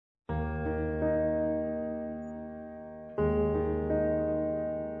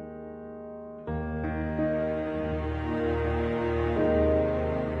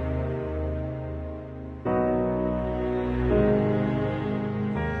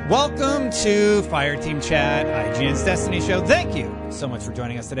Welcome to Fire Team Chat, IGN's Destiny Show. Thank you so much for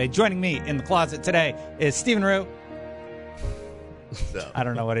joining us today. Joining me in the closet today is Stephen Rue. I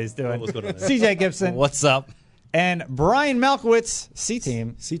don't know what he's doing. CJ Gibson. What's up? And Brian Malkowitz,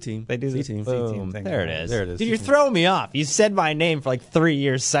 C-Team. C-Team. They do the C-Team. C-Team thing. There it is. There it is. Dude, you're throwing me off. You said my name for like 3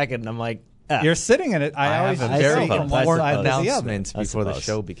 years second, and I'm like, You're sitting in it. I always have a see very from one important side to the other. announcement before the suppose.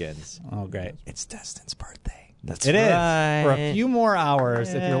 show begins. Oh, great. It's Destin's birthday. that's It is. right. For a few more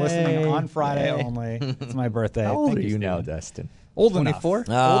hours, if you're listening on Friday only. It's my birthday. How old Thank are you now, Stephen. Destin? Old enough. 24? Old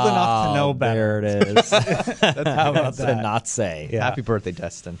enough to know better. There it is. How about to that? not say. Yeah. Happy birthday,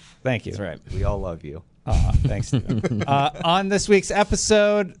 Destin. Thank you. That's right. We all love you. Thanks, Stephen. On this week's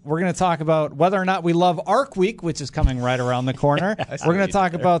episode, we're going to talk about whether or not we love Arc Week, which is coming right around the corner. We're going to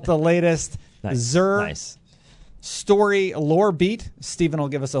talk about the latest Xur Nice. story lore beat. Stephen will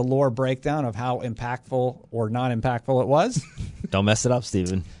give us a lore breakdown of how impactful or not impactful it was. Don't mess it up,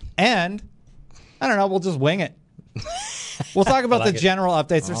 Steven. And, I don't know, we'll just wing it. We'll talk about the general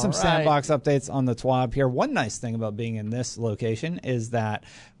updates. There's some All right. sandbox updates on the TWAB here. One nice thing about being in this location is that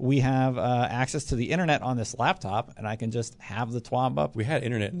we have access to the internet on this laptop, and I can just have the TWAB up. We had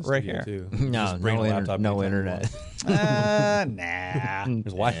internet in the Right studio, here. too. No, Just bring no, a laptop no anytime you internet. want. Nah.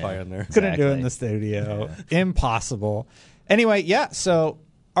 There's Wi-Fi in there. Couldn't do it in Exactly. the studio. Impossible. Anyway, yeah, so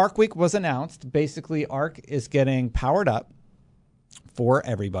Arc Week was announced. Basically, Arc is getting powered up for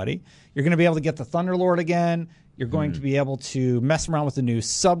everybody. You're going to be able to get the Thunderlord again. You're going to be able to mess around with the new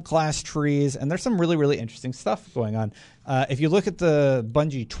subclass trees, and there's some really, really interesting stuff going on. If you look at the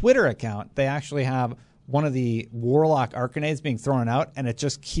Bungie Twitter account, they actually have one of the Warlock Arcanades being thrown out, and it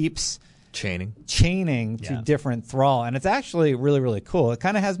just keeps Chaining. to different thrall, and it's actually really, really cool. It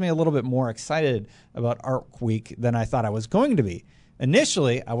kind of has me a little bit more excited about Arc Week than I thought I was going to be.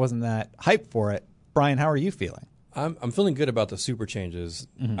 Initially, I wasn't that hyped for it. Brian, how are you feeling? I'm feeling good about the super changes.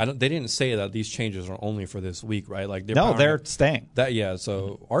 They didn't say that these changes are only for this week, right? Like They're staying.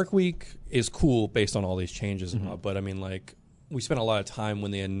 So Arc Week is cool based on all these changes, but I mean, like, we spent a lot of time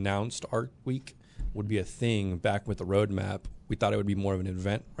when they announced Arc Week would be a thing back with the roadmap. We thought it would be more of an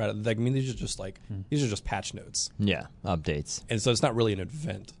event, right? Like, I mean, these are just patch notes, Yeah, updates. and so it's not really an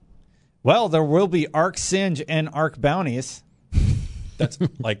event. Well, there will be Arc Singe and Arc Bounties. That's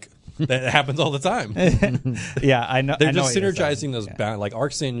like that happens all the time. Yeah, I know. They're I know just what you're saying. synergizing those like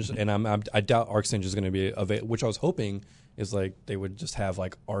Arc Singe, and I doubt Arc Singe is going to be available. Which I was hoping is like they would just have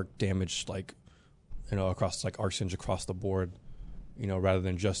like arc damage, like, you know, across like Arc Singe across the board, you know, rather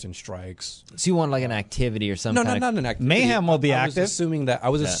than just in strikes. So you want like an activity or something? No, not an activity. Mayhem will be I was active.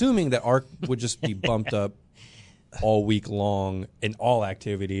 assuming that Arc would just be bumped up all week long in all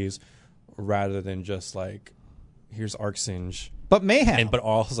activities, rather than just like here's Arc Singe. But Mayhem. But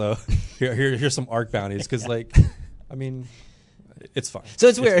also, here's some Arc bounties, because, like, I mean, it's fine. So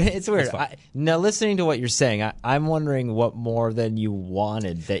it's weird. It's weird. fine. Now, listening to what you're saying, I'm wondering what more than you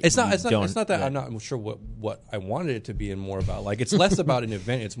wanted that It's not. you don't. It's not that I'm not sure what I wanted it to be, and more about like it's less about an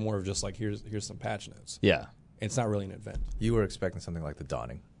event. It's more of just like here's some patch notes. Yeah. It's not really an event. You were expecting something like the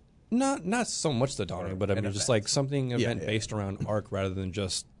Dawning. Not so much the Dawning, but I mean just like something event yeah. based around Arc rather than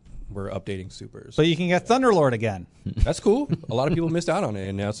just we're updating supers. but you can get Thunderlord again. That's cool. A lot of people missed out on it,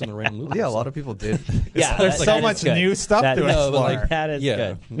 and now it's in the random loop. Yeah, a lot of people did. Yeah. There's that- so that much is good. new stuff That- to no, explore. but like, that is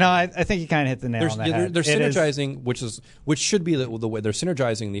good. No, I think you kind of hit the nail on the head. They're It is- synergizing, which should be the way they're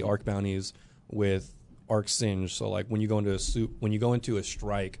synergizing the Arc bounties with Arc Singe. So like when you go into a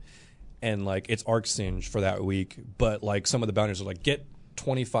strike, and like it's Arc Singe for that week, but like some of the bounties are like get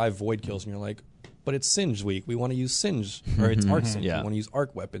 25 void kills, and you're like, but it's Singe week. We want to use Singe, or it's Arc Singe. Yeah. We want to use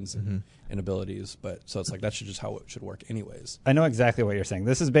Arc weapons and abilities. But so it's like that's just how it should work, anyways. I know exactly what you're saying.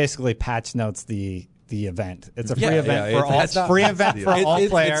 This is basically patch notes the event. It's a free Yeah, event yeah, for all. it's not- Free event for all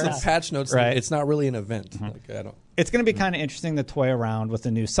players. It's a patch notes. Right. It's not really an event. Like I don't. It's going to be kind of interesting to toy around with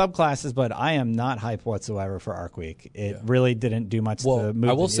the new subclasses, but I am not hyped whatsoever for Arc Week. It really didn't do much to Well, move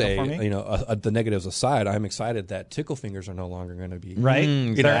I will the needle for say, me. you know, the negatives aside, I'm excited that Tickle Fingers are no longer going to be Right?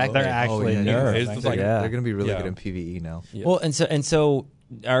 exactly. They're actually yeah, nerfed. It's like- They're going to be really Yeah. good in PvE now. Yeah. Well, and so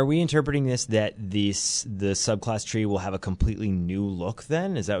are we interpreting this that the subclass tree will have a completely new look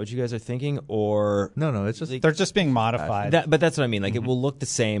then? Is that what you guys are thinking? Or No, it's just They're just being modified. but that's what I mean. Like it will look the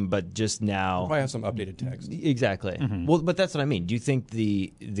same, but just now. Probably have some updated text. Exactly. Well, but that's what I mean. Do you think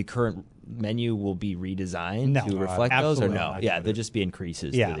the current menu will be redesigned No, to reflect those, or absolutely no? not. Yeah, they'll just be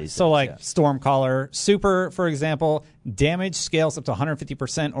increases. Yeah. To these So, things, like yeah. Stormcaller Super, for example, damage scales up to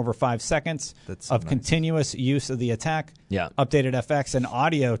 150% over 5 seconds That's so of nice. continuous use of the attack. Yeah. Updated FX and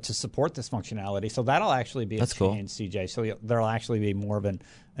audio to support this functionality. So that'll actually be That's a cool. change, CJ. So there'll actually be more of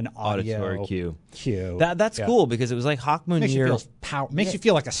an an audio Auditory cue. cue. That's Yeah. cool because it was like Hawkmoon Makes year. you feel makes you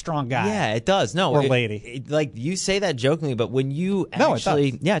feel like a strong guy. Yeah, it does. No, Or lady. Like you say that jokingly, but when you No, it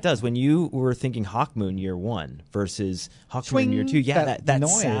actually, does. yeah, it does. When you were thinking Hawkmoon year 1 versus Hawkmoon Swing, year 2, yeah, that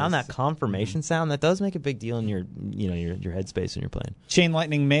noise. sound, that confirmation sound, that does make a big deal in your your headspace when you're playing. Chain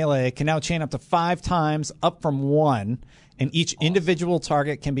Lightning Melee can now chain up to 5 times, up from 1, and each individual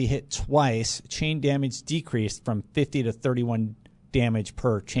target can be hit twice. Chain damage decreased from 50 to 31 damage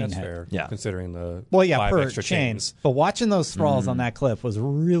per chain That's hit. fair. Yeah. Considering the Well, yeah, 5 per extra chain. chains. But watching those thralls on that clip was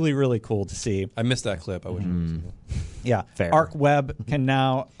really, really cool to see. I missed that clip. I wish I would have seen it. Yeah. Fair. Arc Web can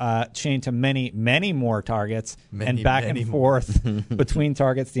now chain to many, many more targets Many, and back many and more. forth between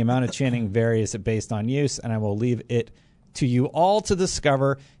targets. The amount of chaining varies based on use, and I will leave it to you all to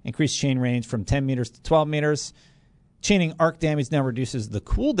discover. Increased chain range from 10 meters to 12 meters. Chaining arc damage now reduces the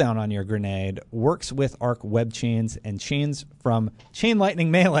cooldown on your grenade, works with arc web chains, and chains from Chain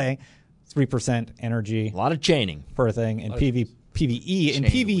Lightning Melee, 3% energy A lot of chaining. per thing. In PvE, in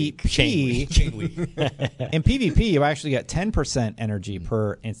Chain weak. PvP, Chain week. in PvP, you actually get 10% energy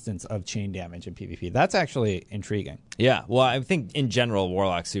per instance of chain damage in PvP. That's actually intriguing. Yeah, well, I think in general,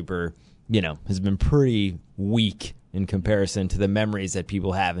 Warlock Super, has been pretty weak in comparison to the memories that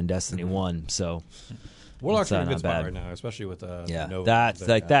people have in Destiny 1. So, Warlock's in a not good spot bad. right now, especially with yeah, Nova.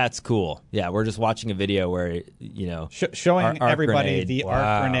 that's cool. Yeah, we're just watching a video where, Showing Arc everybody grenade. the Wow.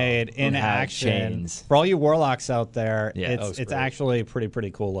 arc grenade in Had action. chains. For all you warlocks out there, Yeah. That was it's great. actually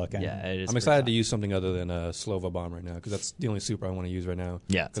pretty cool looking. yeah, it is. I'm pretty excited to fun. use something other than Slova Bomb right now because that's the only super I want to use right now.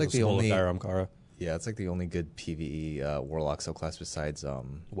 Yeah. It's because like of the Soul of only- Gyram Kara. Yeah, it's like the only good PVE Warlock subclass besides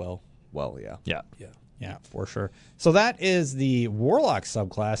Well, yeah. Yeah. yeah. Yeah, for sure. So that is the warlock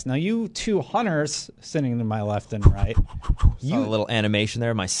subclass. Now you two hunters sitting to my left and right. Saw a little animation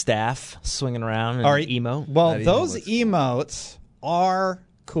there, my staff swinging around and Are emo. Well, That emote those looks emotes are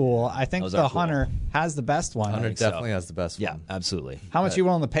cool. I think Those the are cool. hunter has the best one. Hunter think so. definitely has the best Yeah, one. absolutely. How much you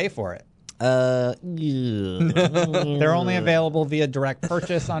willing to pay for it? Yeah. They're only available via direct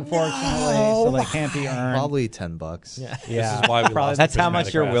purchase, unfortunately, so they can't be earned. Probably $10. Yeah, This is why we probably. lost That's the how much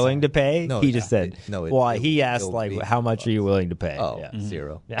prismatic you're grass. willing to pay. No, He just said. no, it- Well, it- he asked it'll like, be how much are you willing to pay? Oh, Yeah.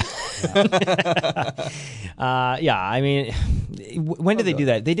 0. Yeah. Yeah. I mean, when did they do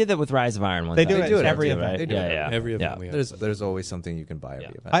that? They did that with Rise of Iron one They time. do it at every too, event. right? They do yeah, it yeah. Every event yeah. we have. There's always something you can buy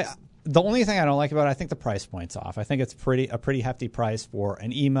every event. The only thing I don't like about it, I think the price point's off. I think it's a pretty hefty price for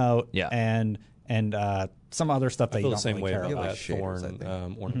an emote Yeah. and some other stuff that I you feel don't the same really way care about about. that shaders, I thorn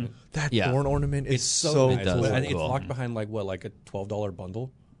think. ornament. That Yeah. thorn ornament is It's so nice. does And look it's cool. locked behind like a $12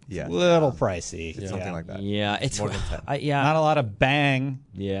 bundle. Yeah. Little pricey. Something Yeah. like that. Yeah, it's More than 10. yeah, Not a lot of bang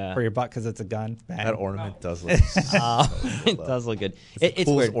yeah. for your butt because it's a gun. Bang. That ornament does look so It does look good. the It's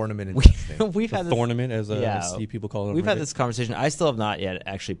coolest weird. ornament in Destiny. We've had this, Thornament, as Yeah. I see people call it. We've had Reddit. this conversation. I still have not yet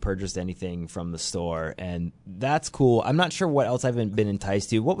actually purchased anything from the store, and that's cool. I'm not sure what else I've been enticed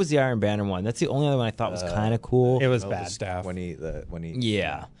to. What was the Iron Banner one? That's the only other one I thought was kind of cool. It was Oh, bad. the staff. when he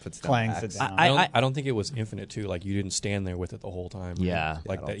Yeah. puts down Clangs axe. it down. I don't think it was infinite too. Like you didn't stand there with it the whole time. Yeah.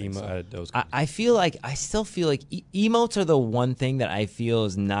 like I that don't think emo. so. Those. I still feel like emotes are the one thing that I feel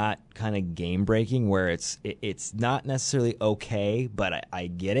is not kind of game breaking, where it's not necessarily okay, but I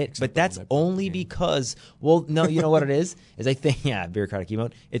get it. But that's only because, well, no, you know what it is I think, yeah, bureaucratic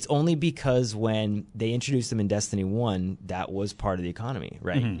emote. It's only because when they introduced them in Destiny 1, that was part of the economy,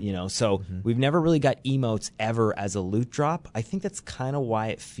 right? So we've never really got emotes ever as a loot drop. I think that's kind of why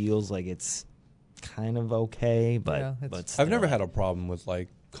it feels like it's kind of okay, but, Yeah, but I've never still. had a problem with like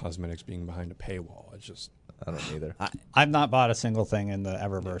cosmetics being behind a paywall. It's just I don't either. I've not bought a single thing in the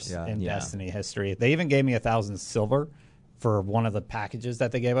Eververse Yeah. in Yeah. Destiny history. They even gave me 1,000 silver for one of the packages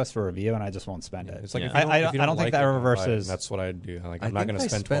that they gave us for review, and I just won't spend it. it's like Yeah. if you I if you don't think like that it, don't Eververse buy it. is- That's what I do. Like I I'm not going to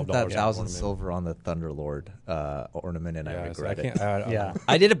think I spend spent $12 that on 1,000 ornament. silver on the Thunderlord ornament, and I Yeah, so regret I it. can't. I Yeah.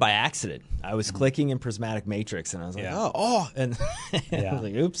 I did it by accident. I was clicking in Prismatic Matrix, and I was like, Yeah. oh, and I Yeah. was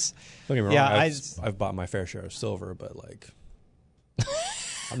like, oops. Don't get me wrong. Yeah, I've bought my fair share of silver, but like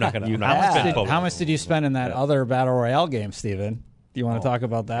I'm not going to. How much did you spend in that other Battle Royale game, Steven? Do you want to talk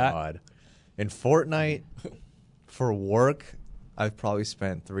about that? God. In Fortnite, for work, I've probably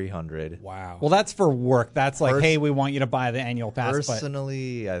spent 300. Wow. Well, that's for work. That's like, Pers- hey, we want you to buy the annual pass. But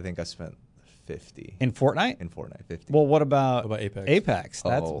Personally, I think I spent 50 in Fortnite? in Fortnite. 50. Well, what about Apex? Apex.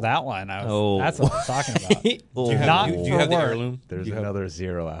 That's Oh. that one. That's what I was talking about. do you have, not do you for have the work. heirloom? There's Do you have- another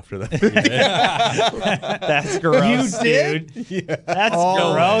 0 after that. That's gross, dude. That's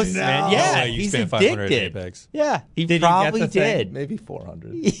Oh, gross, no. man. No Yeah, way you he's spent 500 addicted. Apex. Yeah, he Did you get probably the thing? did. Maybe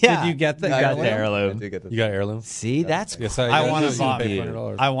 400. Yeah. Did you get the You got the I heirloom? did get the You got heirloom? See, that's Yes, I want to you vomit. paid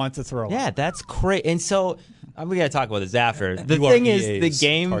 $400. I want to throw yeah, up. that's great. And so We got to talk about this after. The You are thing is, EA's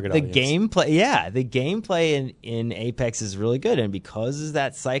the target audience. gameplay. The gameplay in Apex is really good, and because of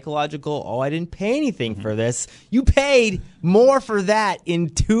that psychological. Oh, I didn't pay anything for this. You paid more for that in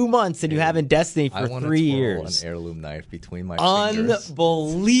 2 months than you have in Destiny for I want 3 to twirl years. an heirloom knife between my fingers.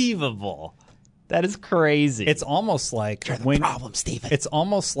 Unbelievable. That is crazy. It's almost like problem, Steven. It's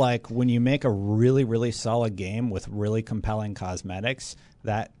almost like when you make a really, really solid game with really compelling cosmetics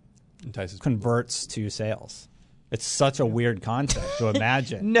that Entices people. converts to sales. It's such a weird concept to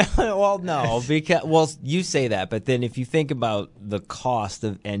imagine. No, because you say that, but then if you think about the cost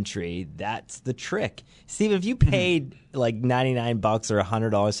of entry, that's the trick. Steven, if you paid like $99 or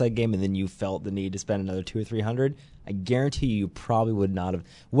 $100 for that game, and then you felt the need to spend another $200 or $300, I guarantee you probably would not have.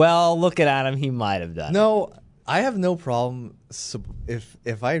 Well, looking at him, he might have done. No, I have no problem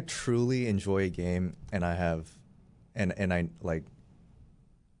if I truly enjoy a game and I have, and I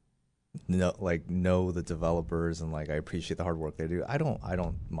know the developers and like I appreciate the hard work they do. I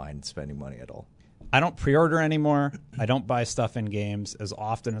don't mind spending money at all. I don't pre-order anymore. I don't buy stuff in games as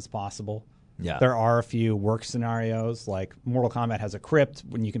often as possible. Yeah. There are a few work scenarios, like Mortal Kombat has a crypt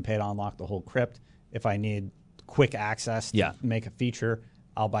when you can pay to unlock the whole crypt. If I need quick access to make a feature,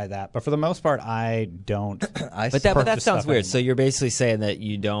 I'll buy that. But for the most part, I don't. But that sounds weird. So you're basically saying that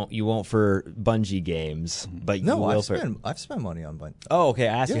you won't for Bungie games, but you will I've spent money on Bungie. Oh, okay.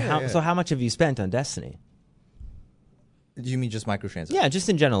 I asked you Yeah. So how much have you spent on Destiny? Do you mean just microtransactions? Yeah, just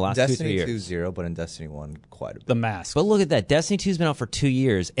in general, last 2 3 Destiny years. 2 0, but in Destiny 1 quite a bit. The mask. But look at that. Destiny 2's been out for 2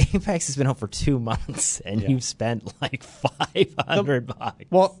 years. Apex has been out for 2 months, and you've spent like $500.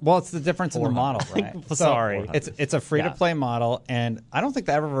 Well, it's the difference in the model, right? Sorry. It's a free to play model, and I don't think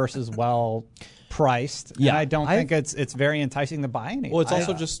the Eververse is well priced. Yeah. And I don't think it's very enticing to buy anything. Well, it's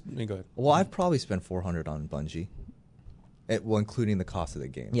also just. Go ahead. Well, I've probably spent $400 on Bungie. Including the cost of the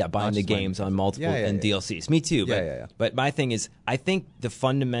game. Yeah, buying the games on multiple and DLCs. Me too. Yeah. But my thing is, I think the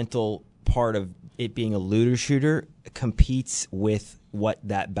fundamental part of it being a looter shooter competes with what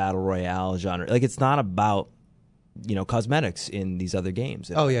that battle royale genre. Like, it's not about cosmetics in these other games.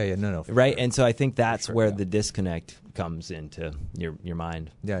 Oh yeah, no, right. Sure. And so I think that's where the disconnect comes into your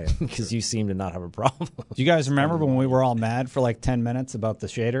mind. Yeah. Because you seem to not have a problem. Do you guys remember when we were all mad for like 10 minutes about the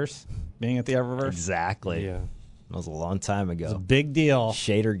shaders being at the Eververse? Exactly. Yeah. That was a long time ago. It's a big deal.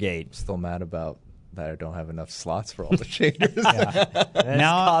 Shadergate. Still mad about that I don't have enough slots for all the shaders.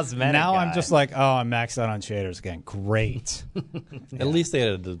 Now I'm just like, oh, I'm maxed out on shaders again. Great. At least they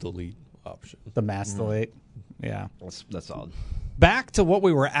added the delete option. The mass delete. Yeah. That's solid. Back to what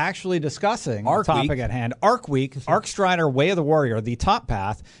we were actually discussing, Arc the topic Week. at hand. Arc Week, Arc Strider, Way of the Warrior, the top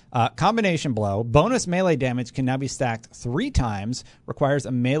path, combination blow, bonus melee damage can now be stacked 3 times, requires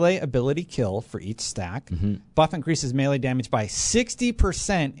a melee ability kill for each stack. Buff increases melee damage by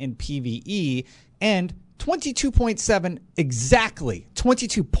 60% in PvE, and 22.7, exactly,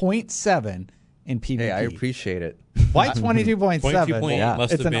 22.7 in PvP. Hey, I appreciate it. Why 22.7? 22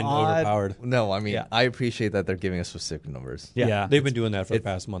 must It's have an been odd- overpowered. No, I mean I appreciate that they're giving us specific numbers. Yeah. They've been doing that for the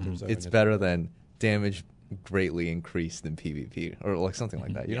past month or so. It's better than damage greatly increased in PvP or like something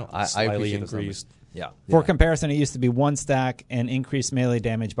like that. I Slightly appreciate those increased. numbers. Yeah. For comparison, it used to be 1 stack and increased melee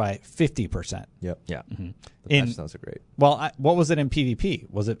damage by 50%. Yep. Yeah. The In- patch notes are great. Well, what was it in PvP?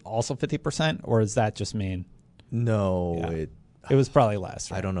 Was it also 50%, or does that just mean No, Yeah. it was probably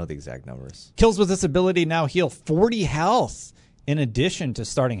less? Right? I don't know the exact numbers. Kills with this ability now heal 40 health in addition to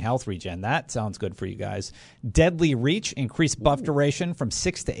starting health regen. That sounds good for you guys. Deadly Reach, increased buff duration from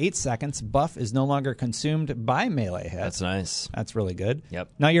 6 to 8 seconds. Buff is no longer consumed by melee hits. That's nice. That's really good. Yep.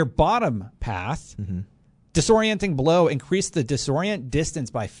 Now your bottom path, Disorienting Blow, increased the disorient distance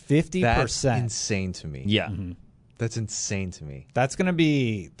by 50%. That's insane to me. Yeah. That's insane to me. That's gonna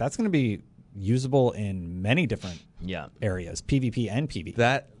be usable in many different Yeah. areas, PvP and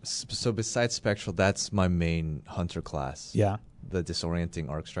PvP. So besides Spectral, that's my main hunter class. Yeah. The disorienting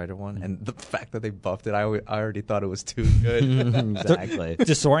Arc Strider one, and the fact that they buffed it, I already thought it was too good. Exactly.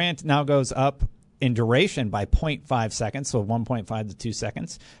 Disorient now goes up in duration by 0.5 seconds, so 1.5 to 2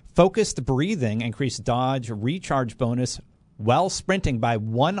 seconds. Focused breathing, increased dodge, recharge bonus while sprinting by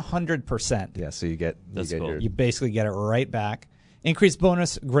 100%. Yeah, so you get cool. You basically get it right back. Increased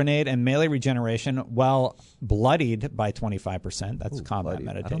bonus grenade and melee regeneration while bloodied by 25%. That's combat bloody.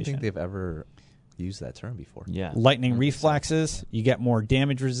 meditation. I don't think they've ever used that term before. Yeah. Lightning reflexes, you get more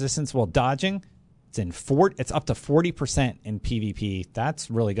damage resistance while dodging. It's up to 40% in PvP.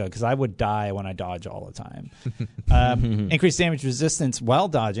 That's really good because I would die when I dodge all the time. Increased damage resistance while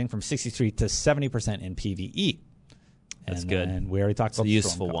dodging from 63 to 70% in PvE. That's good. And we already talked about the the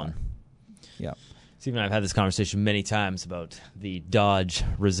useful Stormcaller. one. Yeah. Steve and I have had this conversation many times about the dodge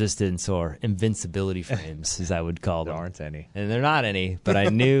resistance or invincibility frames, as I would call them. There aren't any. And they're not any, but I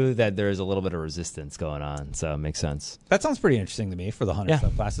knew that there's a little bit of resistance going on, so it makes sense. That sounds pretty interesting to me for the hunter Yeah.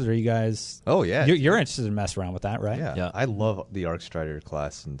 subclasses. Are you guys? Oh yeah, You're interested in mess around with that, right? yeah. Yeah. I love the Arc Strider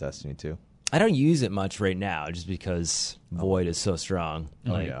class in Destiny 2. I don't use it much right now just because Void is so strong,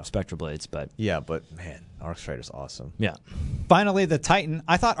 like yeah. Spectral Blades, but Yeah, but man, Arc Strider's awesome. yeah. Finally, the Titan.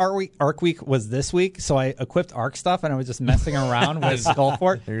 I thought Arc Week was this week, so I equipped Arc stuff and I was just messing around with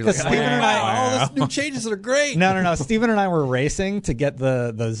Skullfort. You're Because like, Steven and I, Oh, those new changes are great. no. Steven and I were racing to get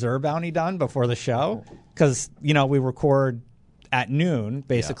the Zur bounty done before the show because we record at noon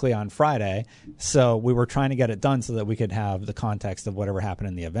basically on Friday, so we were trying to get it done so that we could have the context of whatever happened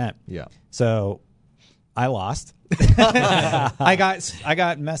in the event. Yeah. So I lost. I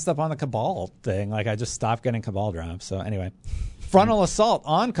got messed up on the Cabal thing. Like I just stopped getting Cabal drops. So anyway, frontal assault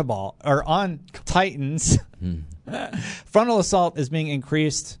on Cabal or on Titans. Frontal assault is being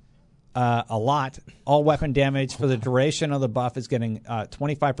increased a lot. All weapon damage for the duration of the buff is getting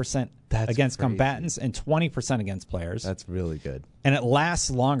 25% That's against crazy. combatants and 20% against players. That's really good. And it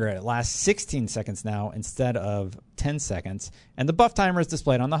lasts longer. It lasts 16 seconds now instead of 10 seconds. And the buff timer is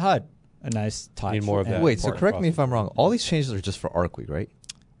displayed on the HUD. A nice touch. Need more of And- that. Wait, so Important correct me if process. I'm wrong. All these changes are just for Arc Week, right?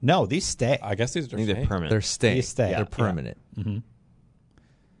 No, these stay. I guess these I are think they're staying. permanent. They're staying. They stay. They're Yeah. permanent.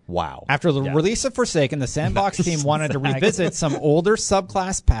 Wow. After the release of Forsaken, the Sandbox team wanted to revisit some older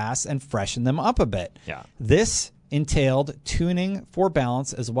subclass paths and freshen them up a bit. Yeah. This entailed tuning for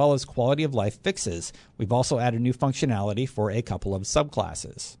balance as well as quality of life fixes. We've also added new functionality for a couple of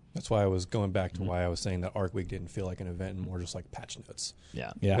subclasses. That's why I was going back to why I was saying that Arc Week didn't feel like an event and more just like patch notes.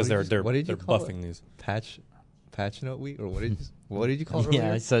 Yeah. Yeah. Because they're What did you call buffing it? these. Patch note week, or what did you call it? Yeah, I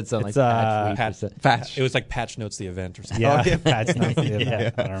earlier? said something It's, like Patch. It was like patch notes the event or something. Yeah, Oh, yeah. patch notes. I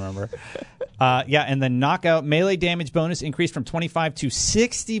don't remember. And the knockout melee damage bonus increased from 25 to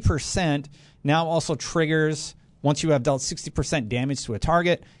 60%. Now also triggers once you have dealt 60% damage to a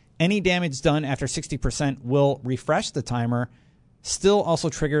target. Any damage done after 60% will refresh the timer. Still also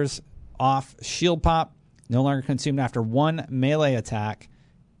triggers off shield pop. No longer consumed after one melee attack.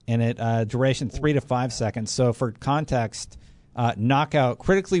 And it duration 3 to 5 seconds. So for context, knockout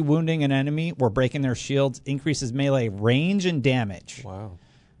critically wounding an enemy or breaking their shields increases melee range and damage. Wow.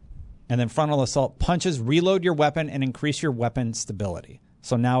 And then frontal assault punches reload your weapon and increase your weapon stability.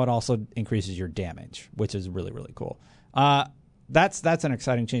 So now it also increases your damage, which is really, really cool. That's an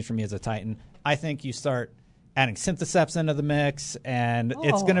exciting change for me as a Titan. I think you start adding Syntheseps into the mix, and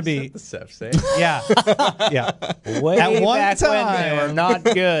it's going to be yeah. Way At one back when they time- were not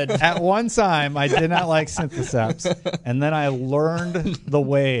good. At one time, I did not like Syntheseps, and then I learned the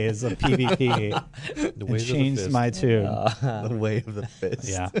ways of PvP The and ways of the changed fist. my tune. The way of the fist.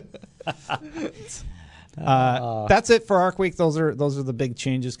 Yeah. That's it for Arc Week. Those are the big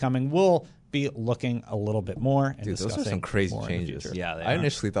changes coming. We'll be looking a little bit more and Dude, those are discussing some crazy more in the changes. future. Yeah, they I are.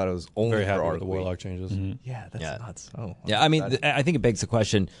 initially thought it was only Very for happy Arc with the Week. Warlock changes. Yeah, that's Yeah. nuts. Oh, Yeah, I mean, I think it begs the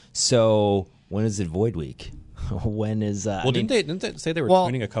question. So when is it Void Week? When is? Well, didn't they say they were Well,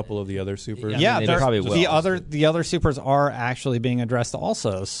 tuning a couple of the other supers? Yeah, they they're- probably will. the other supers are actually being addressed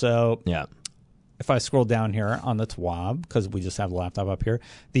also. So Yeah. if I scroll down here on the TWAB, because we just have the laptop up here,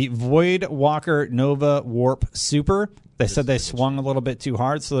 the Void Walker Nova Warp Super, they said they swung a little bit too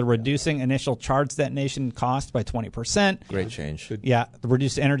hard, so they're reducing initial charge detonation cost by 20%. great change. Yeah, the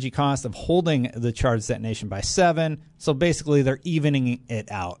reduced energy cost of holding the charge detonation by 7. So basically, they're evening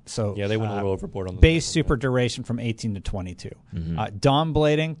it out. So Yeah, they went a little overboard on the base super duration from 18 to 22. Mm-hmm. Dawn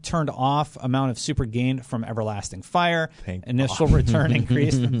blading turned off amount of super gained from everlasting fire. Thank Initial return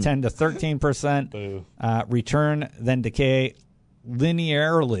increased from 10 to 13%. Return then decay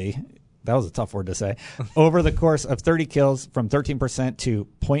linearly. That was a tough word to say. Over the course of 30 kills from 13% to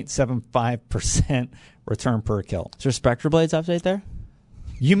 0.75% return per kill. Is there Spectral Blades update there?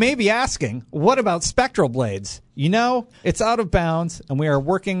 You may be asking, what about Spectral Blades? You know, it's out of bounds, and we are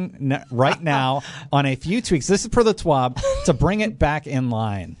working right now on a few tweaks. This is per the TWAB to bring it back in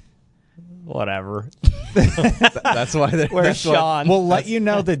line. Whatever. That's why they're. Where's Sean? We'll let you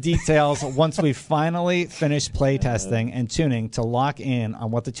know the details once we finally finish playtesting and tuning to lock in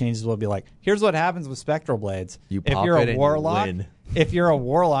on what the changes will be like. Here's what happens with Spectral Blades. You if pop you're it a and you warlock, win. if you're a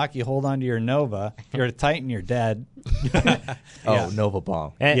warlock, you hold on to your Nova. If you're a Titan, you're dead. Oh, Nova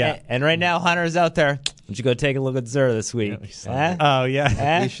Bomb. And, Yeah. and right now, hunters out there, why don't you go take a look at Zur this week? Yeah, Oh, yeah.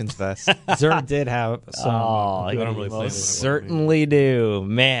 Completion's best. Zur did have some. Oh, I don't really play most this. certainly do.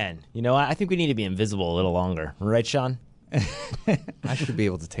 Man, you know what? I think we need to be invisible a little longer. Right, Sean? I should be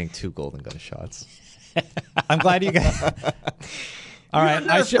able to tank 2 golden gun shots. I'm glad you guys. All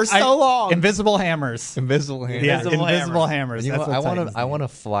right, for so long. Invisible hammers. Invisible hand. Yeah, Invisible invisible hammers. You know That's what, what Titans I need. want to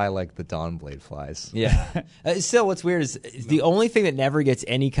fly like the Dawnblade flies. Yeah. Still, what's weird is the only thing that never gets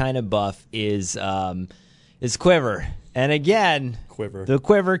any kind of buff is Quiver. And again, Quiver. the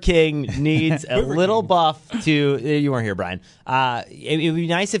Quiver King needs a little buff to. You weren't here, Brian. It would be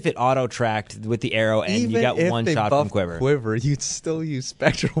nice if it auto tracked with the arrow and Even you got if one they shot from buffed Quiver. you'd still use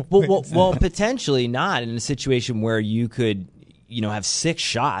spectral. Well, potentially not in a situation where you could, have 6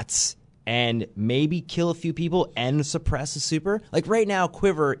 shots and maybe kill a few people and suppress a super. Like right now,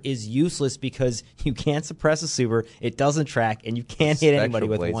 Quiver is useless because you can't suppress a super, it doesn't track, and you can't hit anybody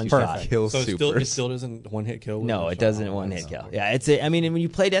with one shot. Kill So supers. it still doesn't one hit kill? with No, one it shot? doesn't one hit kill. Yeah, I mean, when you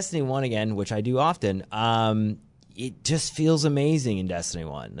play Destiny 1 again, which I do often, it just feels amazing in Destiny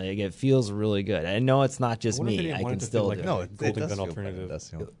 1. Like, it feels really good. I know it's not just I wonder if they me. didn't I want can it to still feel like do a it. No, it Golden does Gun feel better alternative. than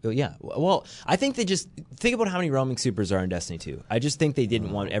Destiny. Yeah. Well, I think they just think about how many roaming supers are in Destiny 2. I just think they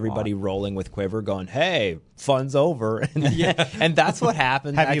didn't want everybody rolling with Quiver going, hey, fun's over. And that's what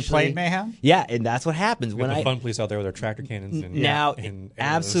happens. Have you actually. played Mayhem? Yeah, and that's what happens With when the I fun police out there with their tractor cannons and now and arrows.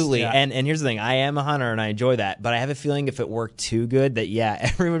 absolutely. Yeah. And here's the thing, I am a hunter and I enjoy that, but I have a feeling if it worked too good that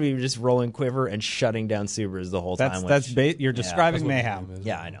everyone would be just rolling Quiver and shutting down supers the whole time. You're describing That's what Mayhem. Mayhem is.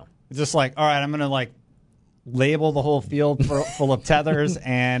 Yeah, I know. It's just like, all right, I'm gonna label the whole field full of tethers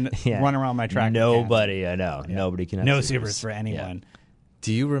and run around my track. Nobody, I know. Nobody can have No supers for anyone.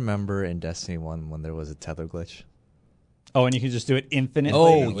 Do you remember in Destiny 1 when there was a tether glitch? Oh, and you can just do it infinitely.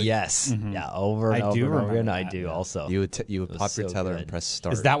 Oh, yes. Yeah, over and I over do and over. remember And I that, do yeah. also. You would was pop your so tether good. and press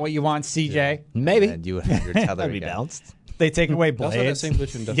start. Is that what you want, CJ? Maybe. And you would have your tether That'd be again. bounced. They take away They also had that blades. same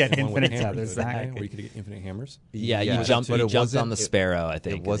glitch in You get Destiny 1 with infinite hammers, tethers. didn't Zach. they? Where you could get infinite hammers. Yeah, Yeah, you jumped but it on wasn't- the Sparrow, I think. It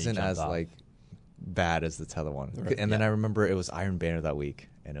and then wasn't you as jumped off. bad as the tether one. Right. And then I remember it was Iron Banner that week,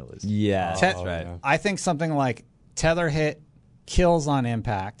 and it was Yeah, Oh, that's right. yeah. I think something like tether hit kills on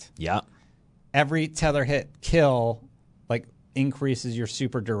impact. Yeah. Every tether hit kill increases your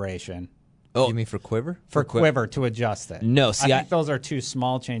super duration Oh, You mean for Quiver? for Quiver to adjust it. No, see, I think those are 2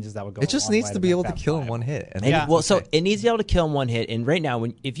 small changes that would go. It just a long needs way to be able make to that kill in viable. one hit. And Yeah. well, so it needs to be able to kill in one hit. And right now,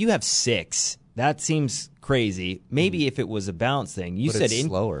 if you have 6, that seems crazy. Maybe if it was a balance thing, you But said it's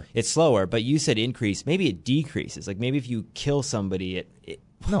slower. It's slower, but you said increase. Maybe it decreases. Like maybe if you kill somebody, it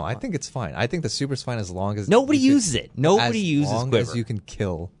No, I think it's fine. I think the super's fine as long as Nobody you can- uses it. Nobody uses as long Quiver. as you can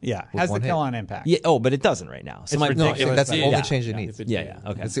kill. Yeah, with has the one kill hit. on impact. Yeah. Oh, but it doesn't right now. So It's my ridiculous. No, that's the Yeah. only change it needs. Yeah.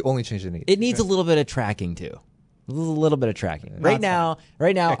 Okay. It's the only change it needs. It needs a little bit of tracking too. A little bit of tracking. Right now,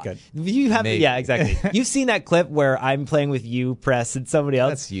 good. you have Maybe. yeah, exactly. You've seen that clip where I'm playing with you, Press, and somebody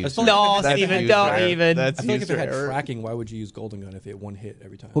else. That's user. No, That's Steven, user don't error. even. That's I feel like if it user had error. tracking, why would you use Golden Gun if it one hit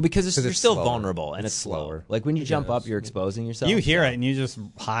every time? Well, because you're it's still slower. vulnerable and it's It's slower. slower. Like when you jump Yes. up, you're exposing yourself. You hear it and you just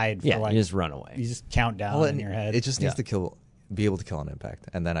hide. For Yeah, you just run away. You just count down Well, in and your head. It just needs Yeah. to be able to kill on impact,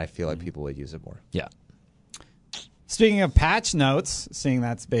 and then I feel like people would use it more. Yeah. Speaking of patch notes, seeing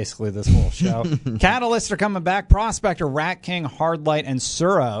that's basically this whole show, Catalysts are coming back. Prospector, Rat King, Hardlight, and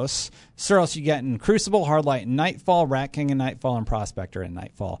Suros. Suros you get in Crucible, Hardlight, and Nightfall, Rat King and Nightfall, and Prospector and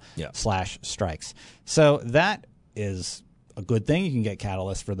Nightfall /strikes. So that is a good thing. You can get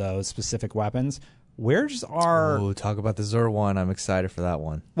Catalyst for those specific weapons. Where's our... Oh, talk about the Zur one. I'm excited for that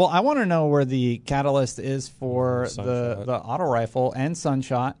one. Well, I want to know where the Catalyst is for Sunshot. the auto rifle and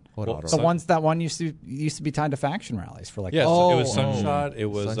Sunshot. What Well, auto The rifle? ones that used to be tied to faction rallies for Yes, oh, it was Sunshot, it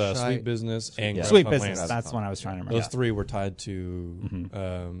was Sunshot. Sweet Business, and Yeah. Sweet Ground Business. Plans. That's one I was trying to remember. Those 3 were tied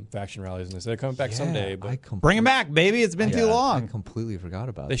to faction rallies, and they said they're coming back someday. But Bring them back, baby. It's been too I long. completely forgot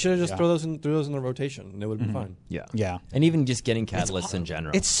about they it. should have just threw those in the rotation, and it would have been fine. Yeah. Yeah. And even just getting catalysts in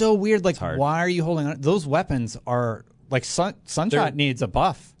general. It's so weird. Like, hard. why are you holding on? Those weapons are like Sunshot needs a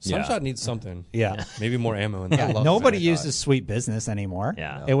buff. Yeah. Sunshot needs something. Yeah. Maybe more ammo. And Yeah. Nobody uses Sweet Business anymore.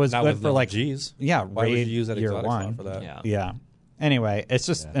 Yeah. It was Not good with for like G's. yeah, Why would raid you use that year exotic one slot for that? Yeah. Yeah. Anyway, it's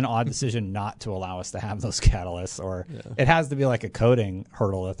just an odd decision not to allow us to have those catalysts, or it has to be like a coding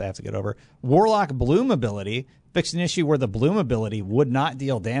hurdle that they have to get over. Warlock Bloom ability fixed an issue where the Bloom ability would not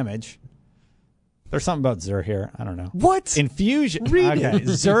deal damage. There's something about Zur here. I don't know. What? Infusion. Okay.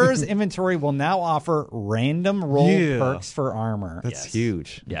 Zur's inventory will now offer random roll perks for armor. That's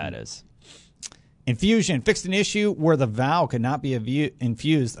huge. Yeah, it is. Infusion fixed an issue where the Vow could not be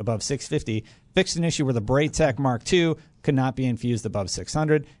infused above 650. Fixed an issue where the Braytech Mark II could not be infused above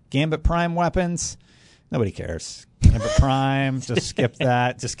 600. Gambit Prime weapons. Nobody cares. Gambit Prime, just skip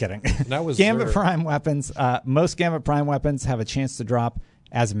that. Just kidding. That was Gambit Zur. Prime weapons. Most Gambit Prime weapons have a chance to drop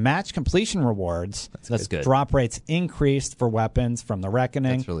as match completion rewards. That's good. Drop rates increased for weapons from the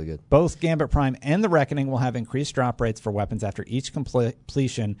Reckoning. That's really good. Both Gambit Prime and the Reckoning will have increased drop rates for weapons after each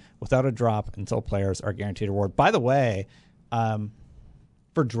completion without a drop until players are guaranteed a reward. By the way,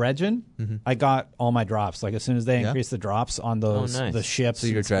 for dredging, I got all my drops. Like as soon as they increased the drops on those nice. the ships So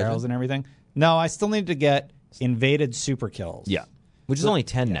you're and sparrows dredging? and everything. No, I still need to get invaded super kills. Yeah, which is only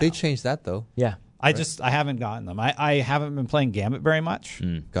 10 now. They changed that though. Yeah. I haven't gotten them. I haven't been playing Gambit very much.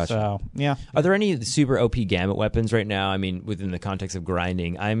 Gotcha. So yeah. Are there any super OP Gambit weapons right now? I mean, within the context of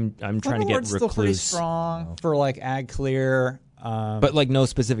grinding, I'm trying to get Overlord's still pretty Recluse, strong for like ag clear. but like no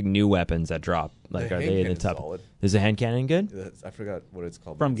specific new weapons that drop. Like, The are hand they in the cannon's top? solid. Is the hand cannon good? I forgot what it's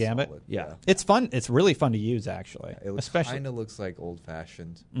called. From but it's Gambit? solid. Yeah. It's fun. It's really fun to use actually. It Especially kind of looks like old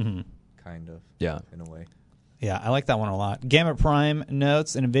fashioned. Kind of. Yeah. In a way. Yeah, I like that one a lot. Gambit Prime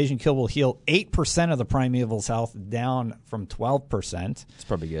notes an invasion kill will heal 8% of the primeval's health, down from 12%. It's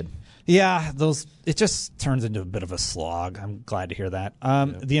probably good. Yeah, it just turns into a bit of a slog. I'm glad to hear that.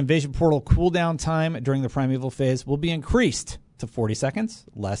 The invasion portal cooldown time during the primeval phase will be increased to 40 seconds.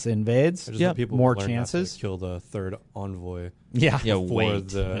 Less invades, Just the people more who learn not to chances. kill the third envoy. Yeah. Yeah, For wait.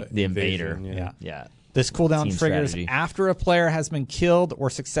 the invader. invasion, Yeah. Yeah. This cooldown Team triggers strategy. after a player has been killed or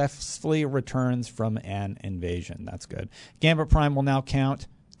successfully returns from an invasion. That's good. Gambit Prime will now count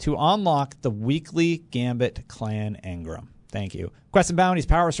to unlock the weekly Gambit Clan Engram. Thank you. Quest and bounties,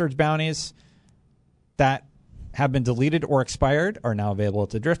 Power Surge bounties that have been deleted or expired are now available at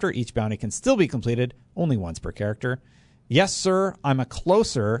the Drifter. Each bounty can still be completed only once per character. Yes, sir, I'm a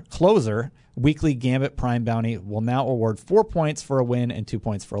closer. Weekly Gambit Prime bounty will now award 4 points for a win and 2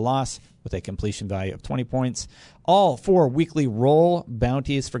 points for a loss, with a completion value of 20 points. All 4 weekly roll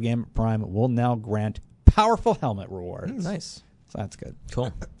bounties for Gambit Prime will now grant powerful helmet rewards. Nice. So that's good.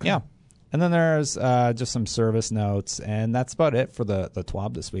 Cool. Yeah. And then there's just some service notes, and that's about it for the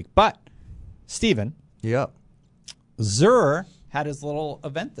TWAB this week. But, Steven, Yep. Zur had his little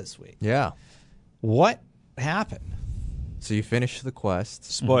event this week. Yeah. What happened? So you finish the quest.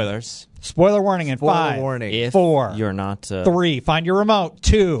 Spoilers. Spoiler warning in Spoiler 5, warning. If 4, you're not 3. Find your remote.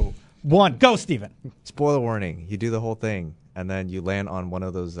 2, 1. Go, Steven. Spoiler warning. You do the whole thing, and then you land on one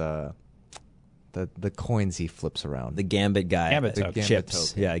of those the coins he flips around. the Gambit guy, Gambit the token. chips.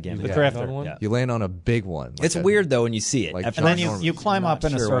 token. Yeah, Gambit. The guy. Drifter. One? Yeah. You land on a big one. It's weird though when you see it. Like At And then first, you climb not up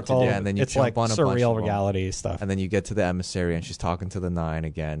in a sure what to circle. do. Yeah, and then you it's jump like on a bunch of surreal them. reality stuff. And then you get to the emissary, and she's talking to the 9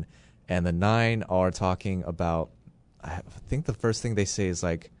 again. And the 9 are talking about, I think the first thing they say is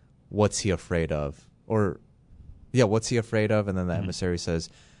like, what's he afraid of? Or, yeah, what's he afraid of? And then the emissary says,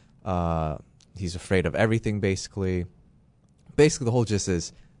 he's afraid of everything, basically. Basically, the whole gist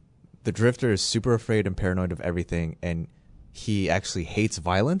is the Drifter is super afraid and paranoid of everything, and he actually hates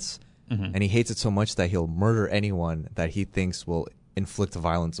violence. And he hates it so much that he'll murder anyone that he thinks will inflict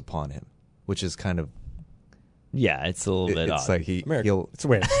violence upon him, which is kind of, Yeah, it's a little bit it's odd. like he'll It's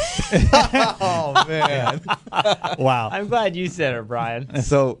weird. oh man. Wow. I'm glad you said it, Brian.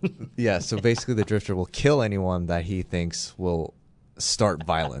 So yeah, so basically the Drifter will kill anyone that he thinks will start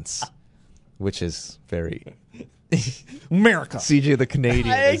violence, which is very America. CJ the Canadian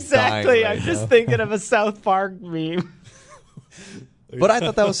is dying right now. thinking of a South Park meme. But I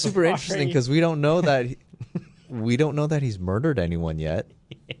thought that was super interesting because we don't know that he's murdered anyone yet,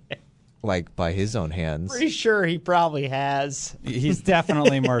 like by his own hands. Pretty sure he probably has. He's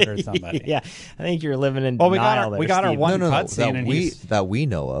definitely murdered somebody. Yeah, I think you're living in Well, we denial got our, there, we got our Steve. one No, cutscene, and that we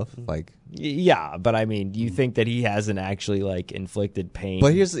know of. Like, Yeah, but I mean, do you think that he hasn't actually like inflicted pain?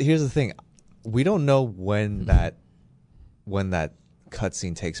 but here's the thing: we don't know when that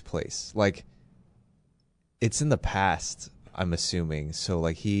cutscene takes place. Like, it's in the past, I'm assuming. So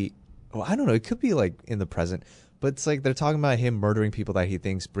like I don't know. It could be like in the present, but it's like they're talking about him murdering people that he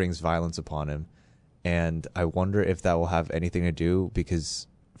thinks brings violence upon him, and I wonder if that will have anything to do because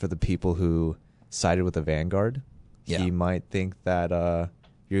for the people who sided with the Vanguard, he might think that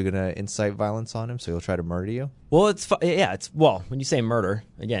you're gonna incite violence on him, so he'll try to murder you. Well, it's when you say murder,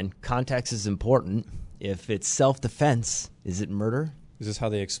 again, context is important. If it's self-defense, is it murder? Is this how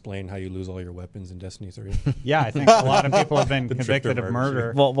they explain how you lose all your weapons in Destiny 3? yeah, I think a lot of people have been The convicted Drifter of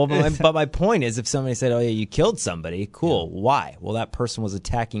murders murder. Well, but my point is, if somebody said, "Oh yeah, you killed somebody," cool. Why? Well, that person was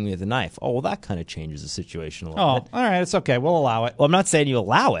attacking me with a knife. Oh, well, that kind of changes the situation a little Oh, bit. all right, it's okay. We'll allow it. Well, I'm not saying you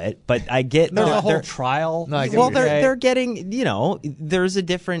allow it, but I get There's they're- a whole they're- trial. No, I get well, what you're they're getting, there's a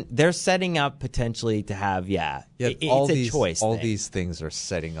different. They're setting up potentially to have, all it's these a choice. all thing. these things are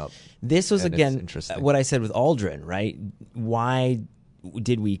setting up. This was and it's again interesting. what I said with Aldrin, right? Why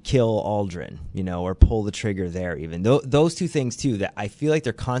did we kill Aldrin, or pull the trigger there? Even those two things too, that I feel like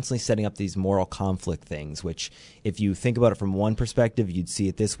they're constantly setting up these moral conflict things. Which, if you think about it from one perspective, you'd see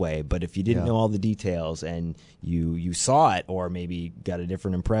it this way. But if you didn't know all the details and you saw it, or maybe got a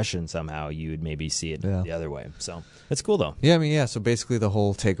different impression somehow, you would maybe see it the other way. So that's cool though. Yeah, I mean, so basically the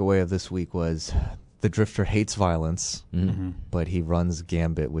whole takeaway of this week was the Drifter hates violence, but he runs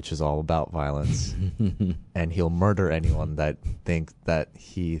Gambit, which is all about violence, and he'll murder anyone that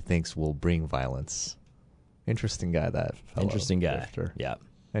he thinks will bring violence. Interesting guy, that fellow, Interesting guy. Drifter. Yeah.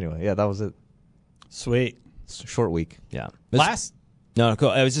 Anyway, yeah, that was it. Sweet. Short week. Yeah. No, cool.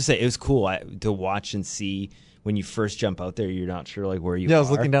 I was just saying it was cool to watch and see when you first jump out there. You're not sure like where you. Yeah, are. I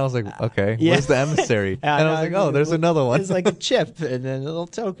was looking down. I was like, okay, Yeah. where's the emissary? And I was like, oh, there's another one. It's like a chip and then a little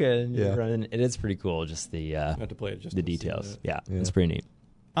token. And Yeah. you're running. It is pretty cool. Just the Have to play it just the to see details. it. Yeah, it's pretty neat.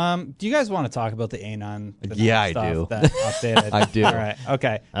 Do you guys want to talk about the Anon? Yeah, I stuff do. That updated? I do. All right.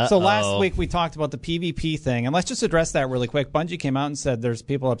 Okay. So last week we talked about the PvP thing, and let's just address that really quick. Bungie came out and said there's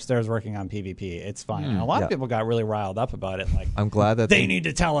people upstairs working on PvP. It's fine. And a lot of people got really riled up about it. Like, I'm glad that they need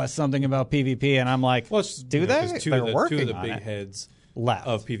to tell us something about PvP, and I'm like, Well, it's, do you know, they? 'cause two They're of the, working two of the on big it. heads Left.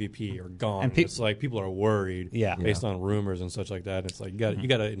 of PvP are gone. And And it's like people are worried Yeah. based on rumors and such like that. It's like you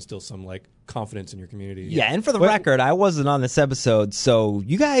got to instill some like confidence in your community. Yeah, and for the record, I wasn't on this episode, so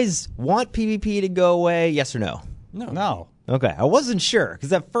you guys want PvP to go away? Yes or no? No. Okay, I wasn't sure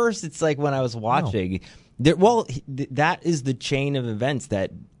because at first it's like when I was watching, that is the chain of events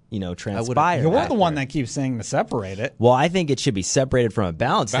that transpire. You're the after. one that keeps saying to separate it. Well, I think it should be separated from a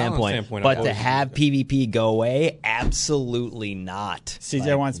balance standpoint, standpoint, but I to always have PvP go away, absolutely not.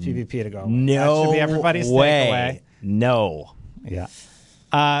 CJ wants PvP to go away. No That should be everybody's way. takeaway. No. Yeah.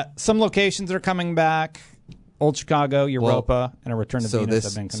 Some locations are coming back. Old Chicago, Europa, and a Return to so Venus this-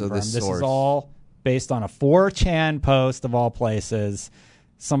 have been so confirmed. this This is source- all based on a 4chan post of all places.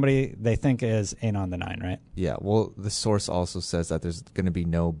 Somebody they think is Anon the 9, right? Yeah, well, the source also says that there's going to be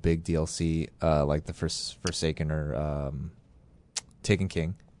no big DLC like the Forsaken or Taken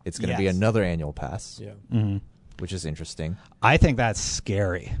King. It's going to be Yes. another annual pass, Yeah. which is interesting. I think that's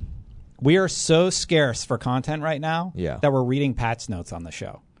scary. We are so scarce for content right now that we're reading patch notes on the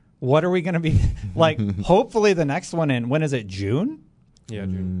show. What are we going to be like? Hopefully, the next one when is it? June? Yeah,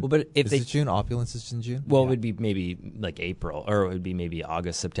 June. Well, but if Is they it June? Opulence is in June? Well, it would be maybe like April, or it would be maybe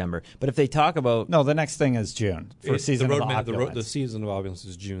August, September. But if they talk about No, the next thing is June for season the of roadmap, Opulence. the season of Opulence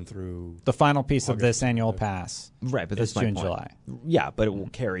is June through. The final piece of August, this annual pass. right, but It's that's my June, point. July. Yeah, but it will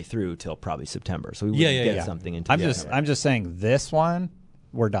carry through till probably September. So we would Yeah, get yeah. something into. I'm January. just saying this one,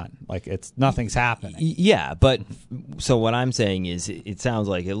 we're done. Like nothing's happening. Yeah, but so what I'm saying is it sounds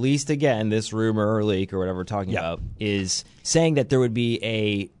like, at least again, this rumor or leak or whatever we're talking about is saying that there would be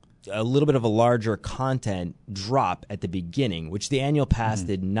a little bit of a larger content drop at the beginning, which the annual pass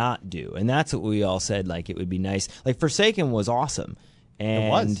did not do. And that's what we all said, like it would be nice. Like Forsaken was awesome. And It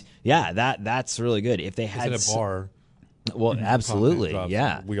was. Yeah, that's really good. If they had It's at a bar. well, absolutely. content drops,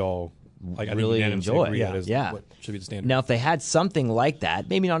 Yeah. we all I think Really unanimously enjoy. agree that is Yeah. what should be the standard. Now, if they had something like that,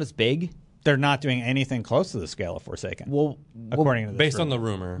 maybe not as big, They're not doing anything close to the scale of Forsaken. well, according to this based on rumor.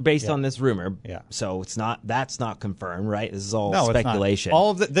 the rumor. based on this rumor. Yeah. So that's not confirmed, right? This is all No, speculation. It's not. All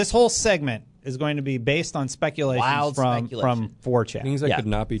of this whole segment is going to be based on speculation Wild from speculation. 4chan. Things that Yeah. could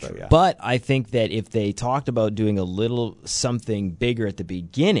not be true. But I think that if they talked about doing a little something bigger at the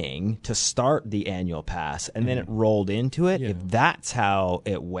beginning to start the annual pass, and then it rolled into it, if that's how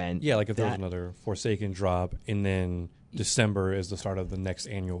it went, Yeah, like if there was that- another Forsaken drop, and then December is the start of the next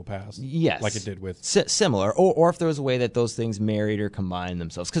annual pass. yes, like it did with. similar, or if there was a way that those things married or combined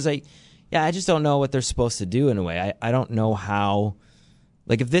themselves, because I just don't know what they're supposed to do in a way. I don't know how.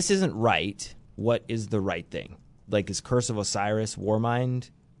 Like, if this isn't right, what is the right thing? Like, is Curse of Osiris,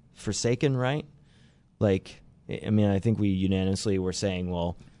 Warmind, Forsaken right? Like, I mean, I think we unanimously were saying,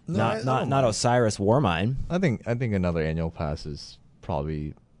 well, not Osiris, Warmind. I think another annual pass is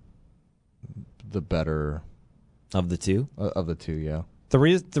probably the better Of the two? of the two. Yeah. The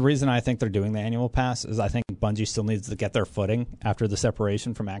reason I think they're doing the annual pass is I think Bungie still needs to get their footing after the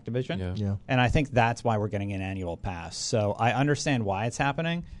separation from Activision. Yeah. And I think that's why we're getting an annual pass. So I understand why it's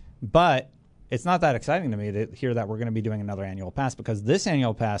happening, but it's not that exciting to me to hear that we're going to be doing another annual pass, because this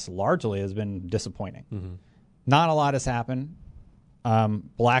annual pass largely has been disappointing. Mm-hmm. Not a lot has happened.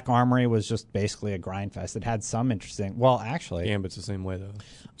 Black Armory was just basically a grind fest. It had some interesting. Well, actually, Gambit's the same way though.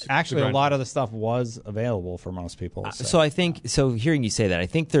 actually, a lot of the stuff was available for most people. So I think, hearing you say that, I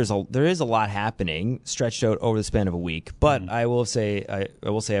think there is a lot happening stretched out over the span of a week. But I will say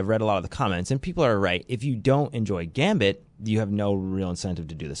I've read a lot of the comments, and people are right. If you don't enjoy Gambit, you have no real incentive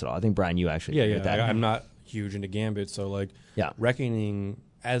to do this at all. I think, Brian, you actually agree with that. I'm not huge into Gambit, so like Reckoning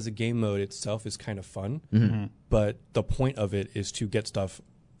as a game mode itself is kind of fun, but the point of it is to get stuff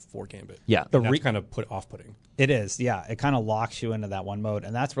for Gambit. Yeah. And that's kind of off-putting. It is, yeah. It kind of locks you into that one mode,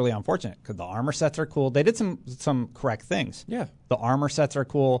 and that's really unfortunate because the armor sets are cool. They did some correct things. Yeah. The armor sets are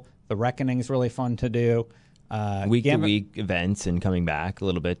cool. The Reckoning is really fun to do. Week to week events and coming back a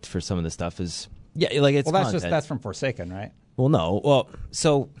little bit for some of the stuff is Yeah, like it's Well, content. that's from Forsaken, right? Well, no. Well,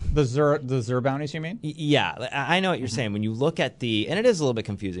 so The Zur bounties, you mean? yeah, I know what you're saying. When you look at and it is a little bit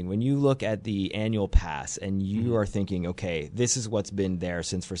confusing, when you look at the annual pass and you are thinking, okay, this is what's been there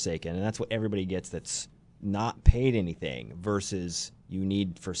since Forsaken, and that's what everybody gets that's not paid anything versus you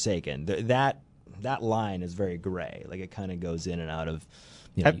need Forsaken. That line is very gray. Like it kind of goes in and out of,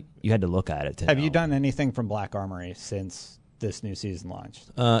 you had to look at it to Have know. you done anything from Black Armory since this new season launched?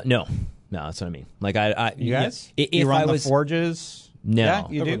 No, that's what I mean. Like You guys? If you run I was the forges? No. Yeah,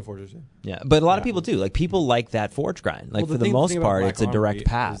 you I've run do? Forges, yeah. Yeah, but a lot of people do. Like people like that forge grind. Like Well, for the thing most about part, Black it's a direct Armory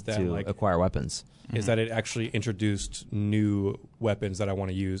path is that, to like, acquire weapons. Is that it actually introduced new weapons that I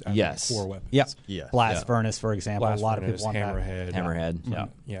want to use as Yes. core weapons. Yep. Yeah. Blast Yeah. Furnace, for example. Blast a lot Furnace, of people want that. Hammerhead. Hammerhead.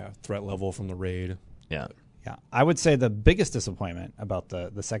 Yeah, threat level from the raid. Yeah. Yeah, I would say the biggest disappointment about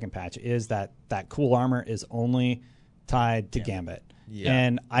the second patch is that cool armor is only tied to Gambit. Yeah.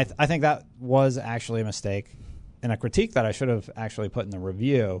 And I think that was actually a mistake and a critique that I should have actually put in the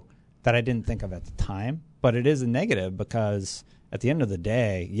review that I didn't think of at the time. But it is a negative because at the end of the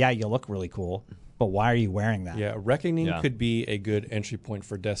day, yeah, you look really cool, but why are you wearing that? Yeah, Reckoning Yeah. could be a good entry point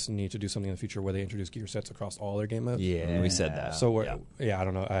for Destiny to do something in the future where they introduce gear sets across all their game modes. We said that. So I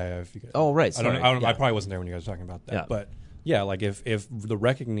don't know. If you guys, Oh, right, I don't. sorry. I, don't Yeah. I probably wasn't there when you guys were talking about that. Yeah. But yeah, like if the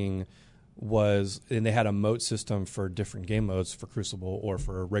Reckoning was, and they had a mode system for different game modes for Crucible or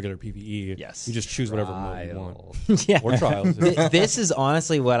for regular PvE. Yes. You just choose whatever mode you want. Yeah. Or Trials. This is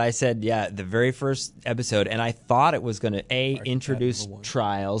honestly what I said, the very first episode, and I thought it was going to, introduce number one.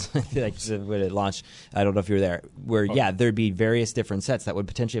 trials, like when it launched, I don't know if you were there, where, there'd be various different sets that would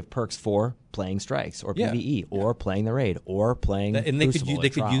potentially have perks for playing Strikes, or Yeah. PvE, or playing the Raid, or playing and they Crucible could or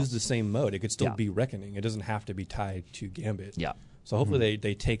use Trials. the same mode. It could still Yeah. be Reckoning. It doesn't have to be tied to Gambit. Yeah. So hopefully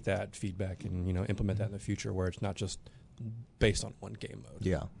they take that feedback and implement that in the future where it's not just based on one game mode.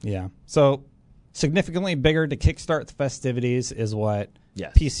 Yeah. Yeah. So significantly bigger to kickstart the festivities is what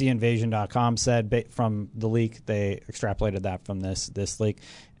Yes. PCinvasion.com said from the leak. They extrapolated that from this leak.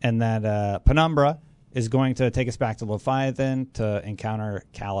 And that Penumbra is going to take us back to Leviathan to encounter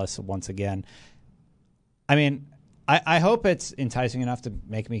Callus once again. I mean, I hope it's enticing enough to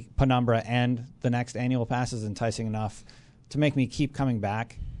make me Penumbra, and the next annual pass is enticing enough to make me keep coming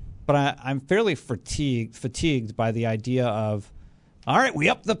back. But I'm fairly fatigued by the idea of, all right, we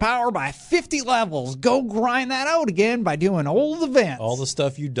upped the power by 50 levels. Go grind that out again by doing old events. All the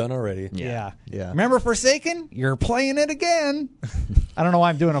stuff you've done already. Yeah. Yeah. Remember Forsaken? You're playing it again. I don't know why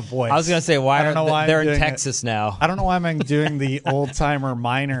I'm doing a voice. I was going to say, I don't know why they're I'm in doing Texas now. I don't know why I'm doing the old timer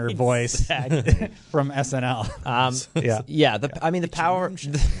miner voice from SNL. The power,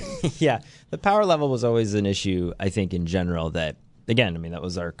 the power level was always an issue, I think, in general. That again, I mean, that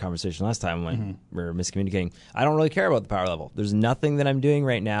was our conversation last time when we were miscommunicating. I don't really care about the power level. There's nothing that I'm doing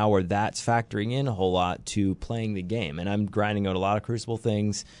right now where that's factoring in a whole lot to playing the game, and I'm grinding out a lot of Crucible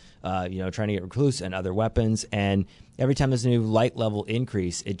things. Trying to get Recluse and other weapons, and every time there's a new light level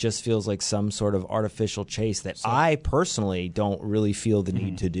increase, it just feels like some sort of artificial chase that I personally don't really feel the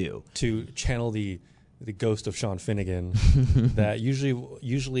need to do. To channel the ghost of Sean Finnegan, that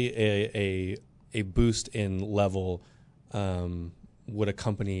usually a boost in level would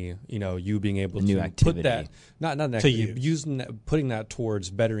accompany you being able New to activity. put that not an activity, putting that towards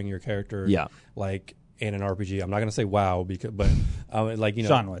bettering your character. Yeah. Like in an RPG, I'm not going to say WoW but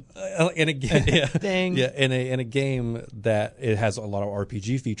Sean would. In a game, Dang. in a game that it has a lot of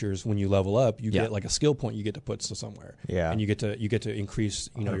RPG features. When you level up, you get like a skill point you get to put somewhere. Yeah. And you get to increase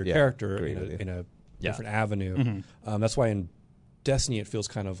your yeah, character agree with you. in a different avenue. That's why in Destiny it feels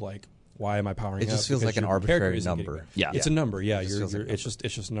kind of like, why am I powering up? It just feels Because like an your character arbitrary isn't getting number. better. Yeah. It's a number. Yeah, It just feels like a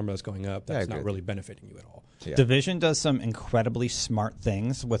it's just a number that's going up. Yeah, I That's agree not with really benefiting you at all. Yeah. Division does some incredibly smart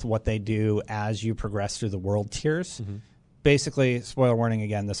things with what they do as you progress through the world tiers. Basically, spoiler warning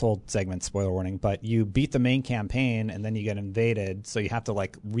again, this whole segment, spoiler warning, but you beat the main campaign and then you get invaded, so you have to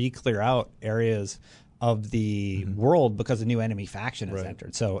re-clear out areas of the world because a new enemy faction has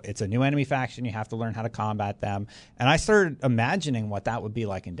entered. So it's a new enemy faction. You have to learn how to combat them. And I started imagining what that would be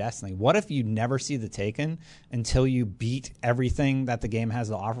like in Destiny. What if you never see the Taken until you beat everything that the game has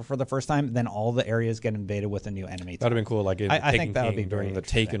to offer for the first time? Then all the areas get invaded with a new enemy. That'd have been cool. Like in I think Taken that would be King, very during the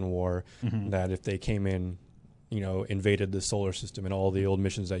interesting. Taken War, that if they came in, invaded the solar system and all the old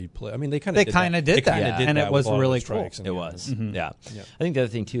missions that you play. I mean, they kind of did that, and it was really cool. It was. Yeah. I think the other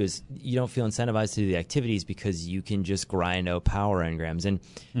thing, too, is you don't feel incentivized to do the activities because you can just grind out power engrams. And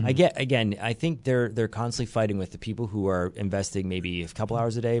I think they're constantly fighting with the people who are investing maybe a couple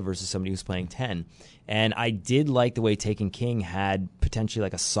hours a day versus somebody who's playing 10. And I did like the way Taken King had potentially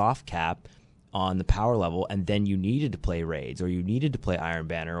like a soft cap on the power level, and then you needed to play raids, or you needed to play Iron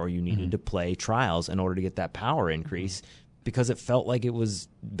Banner, or you needed to play Trials in order to get that power increase, because it felt like it was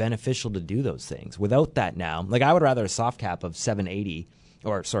beneficial to do those things. Without that now, like I would rather a soft cap of 680,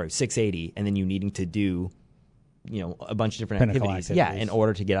 and then you needing to do, a bunch of different Pinnacle activities, activities. in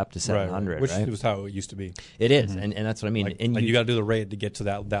order to get up to 700, which right? was how it used to be. It is, and that's what I mean. Like, and you got to do the raid to get to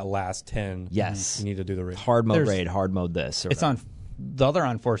that last 10. Yes. You need to do the raid. hard mode There's- raid, hard mode this. Or It's whatever. on. The other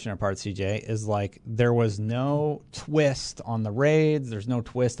unfortunate part, CJ, is like there was no twist on the raids. There's no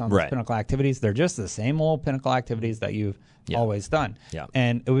twist on the Right. Pinnacle activities. They're just the same old Pinnacle activities that you've always done. Yeah.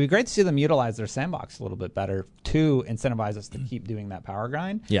 And it would be great to see them utilize their sandbox a little bit better to incentivize us to keep doing that power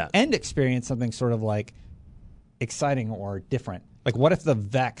grind. Yeah. And experience something sort of like exciting or different. Like, what if the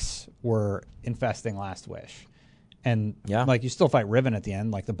Vex were infesting Last Wish? And like you still fight Riven at the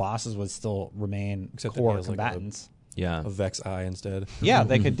end. Like the bosses would still remain Except that core he has, like, combatants. Yeah. A Vex Eye instead. Yeah,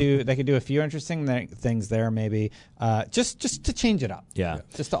 they could do a few interesting things there, maybe just to change it up. Yeah.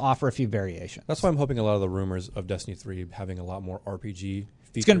 Just to offer a few variations. That's why I'm hoping a lot of the rumors of Destiny 3 having a lot more RPG features.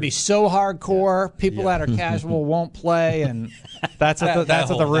 It's going to be so hardcore. People that are casual won't play, and that's what the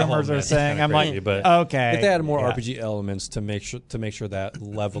whole rumors are mess is saying. kinda I'm crazy, like, but okay. if they had more yeah. RPG elements to make sure that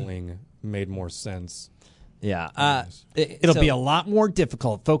leveling made more sense. Yeah. It'll be a lot more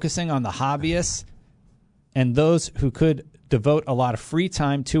difficult focusing on the hobbyists and those who could devote a lot of free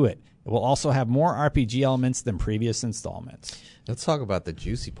time to it. It will also have more RPG elements than previous installments. Let's talk about the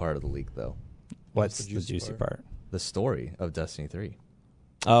juicy part of the leak, though. What's the the juicy juicy part? part? The story of Destiny 3.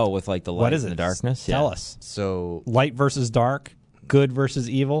 Oh, with like the light What is and it? the darkness? Tell Yeah. us. So Light versus dark, good versus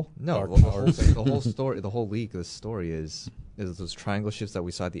evil. no, Dark the powers. whole story, the whole leak, the story is those triangle shifts that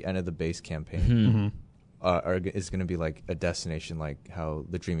we saw at the end of the base campaign is going to be like a destination, like how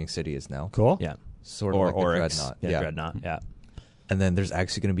the Dreaming City is now. Cool. Yeah. Sort of Or like the Oryx. Dreadnought. Yeah, Yeah. Dreadnought. Yeah. And then there's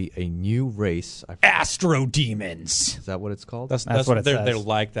actually going to be a new race. Astro demons. Is that what it's called? That's what it they're says.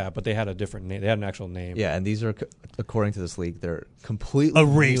 like that, but they had a different name. They had an actual name. Yeah, and these are, according to this leak, they're completely A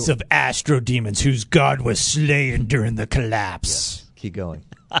race new. of astro demons whose god was slain during the collapse. Keep going.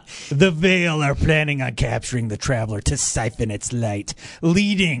 The Veil are planning on capturing the Traveler to siphon its light,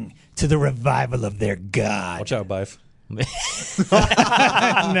 leading to the revival of their god. Watch out, Bife. No,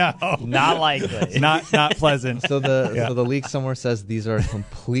 Not likely. not pleasant. So the leak somewhere says these are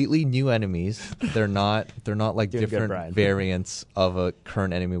completely new enemies. They're not like Doing good, different Brian. variants of a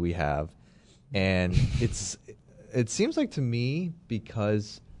current enemy we have. And it seems like to me,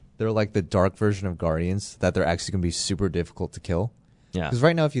 because they're like the dark version of Guardians, that they're actually going to be super difficult to kill. Yeah. Because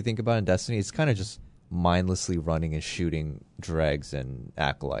right now, if you think about it in Destiny, it's kind of just mindlessly running and shooting dregs and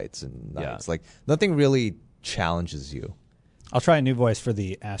acolytes and Yeah. knights. Like nothing really challenges you. I'll try a new voice for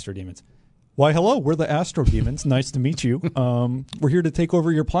the astro demons. Why, hello, we're the Astro Demons. Nice to meet you. We're here to take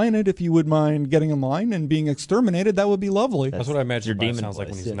over your planet. If you would mind getting in line and being exterminated, that would be lovely. That's what I imagine your Bife demon sounds like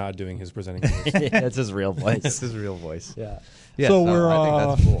voice, when he's yeah. not doing his presenting voice. That's his real voice. That's his real voice. Yeah. Yeah, so no, we're I think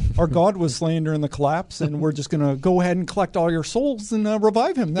that's cool. our god was slain during the collapse, and we're just gonna go ahead and collect all your souls and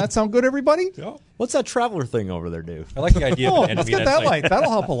revive him. That sound good, everybody? Yeah. What's that Traveler thing over there do? I like the idea of Oh, an let's enemy get that's that like, light. That'll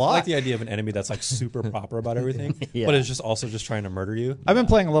help a I lot. like the idea of an enemy that's like super proper about everything, Yeah. but it's just also just trying to murder you. I've been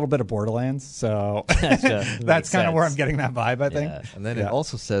playing a little bit of Borderlands, so that's kind of where I'm getting that vibe, I think. Yeah. And then Yeah. it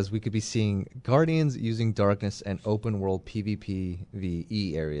also says we could be seeing Guardians using darkness and open world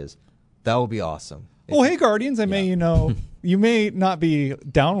PvPvE areas. That would be awesome. Oh, hey, Guardians, you may not be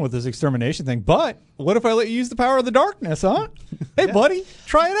down with this extermination thing, but what if I let you use the power of the darkness, huh? Hey, buddy,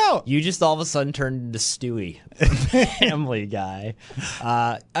 try it out. You just all of a sudden turned into Stewie, Family Guy.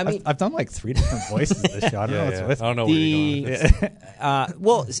 I mean, I've done like 3 different voices this show. I don't know what's with I don't know the where you're going.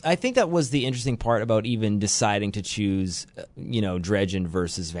 well, I think that was the interesting part about even deciding to choose, Dredgen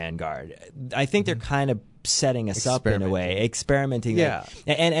versus Vanguard. I think they're kind of setting us up in a way, experimenting. Yeah.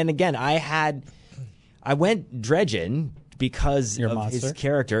 And again, I went Dredgen because You're a of his monster.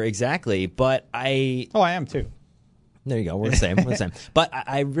 character, exactly. But Oh, I am too. there you go. We're the same. We're the same. But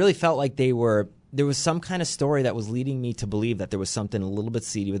I really felt like there was some kind of story that was leading me to believe that there was something a little bit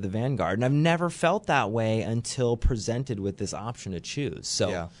seedy with the Vanguard. And I've never felt that way until presented with this option to choose. So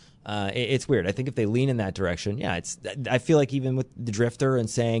Yeah. it's weird. I think if they lean in that direction, I feel like even with the Drifter and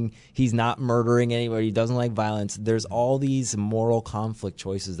saying he's not murdering anybody, he doesn't like violence, there's all these moral conflict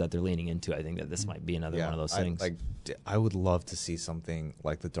choices that they're leaning into. I think that this might be another one of those things. I would love to see something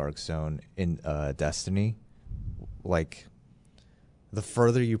like the Dark Zone in Destiny. Like, the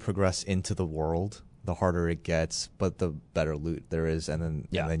further you progress into the world, the harder it gets, but the better loot there is, and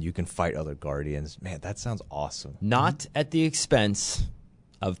then you can fight other Guardians. Man, that sounds awesome. Not at the expense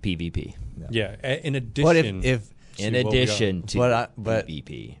of PvP. Yeah, in addition. But if In what we got. addition to But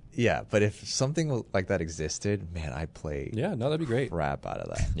PvP. Yeah, but if something like that existed, man, I'd play Yeah, no, that'd be great. crap out of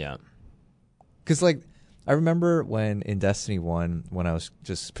that. Yeah. Because, like, I remember when in Destiny 1, when I was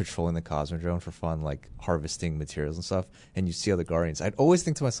just patrolling the Cosmodrome for fun, like harvesting materials and stuff, and you see other Guardians, I'd always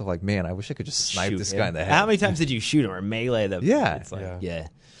think to myself, like, man, I wish I could just snipe Shoot this him. guy in the head. How many times did you shoot him or melee them? Yeah. It's like, Yeah. yeah.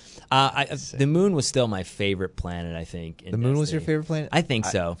 The moon was still my favorite planet, I think. in The moon was your Destiny. favorite planet? I think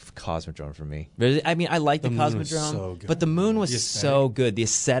so. Cosmodrome for me. But I mean, I like the The moon was Cosmodrome, so good. but the moon was The so aesthetic. good. The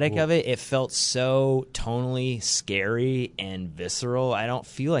aesthetic of it felt so tonally scary and visceral. I don't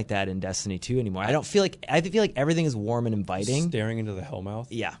feel like that in Destiny 2 anymore. I feel like everything is warm and inviting. Staring into the Hellmouth.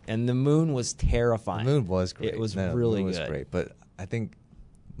 Yeah, and the moon was terrifying. The moon was great. It was No, the really moon was good. great. But I think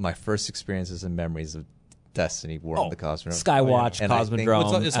my first experiences and memories of Destiny were on the Cosmodrome. Skywatch, And I think- Cosmodrome,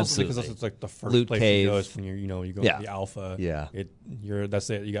 Well, it's also because absolutely. it's like the first Loot place cave. you go is when you go Yeah. to the alpha. Yeah. That's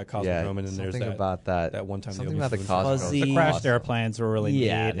it. You got Cosmodrome, Yeah, and then there's something that about that. that one time Something they about the opened Cosmodrome. Fuzzy. The crashed Awesome. airplanes were really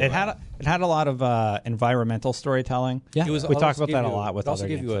Yeah, neat. they It had a lot of environmental storytelling. Yeah. It was, We it talked also about that gave a you- lot with It also other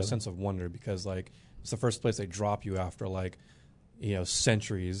gave you a games. sense of wonder because like it's the first place they drop you after like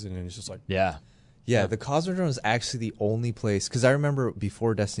centuries, and then it's just like Yeah. Yeah, the Cosmodrome is actually the only place, because I remember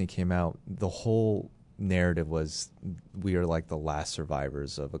before Destiny came out, the whole narrative was we are like the last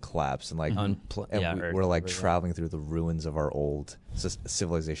survivors of a collapse, and like and Earth, we're like whatever, yeah. traveling through the ruins of our old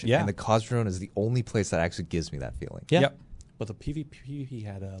civilization. Yeah. And the Cosmodrome is the only place that actually gives me that feeling. Yeah. Yep. But the PvP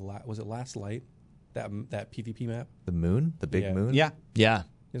had was it Last Light, that PvP map? The moon, the big Yeah. moon. Yeah. Yeah.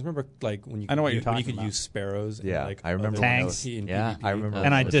 You guys remember like when you I know what could you're use- when you talking could about. use sparrows? And, Yeah, like, I remember other Tanks. in Yeah, PvP. I remember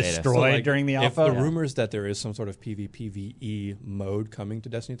And I the beta. destroyed So, like, during the if alpha. the rumors that there is some sort of PvPvE mode coming to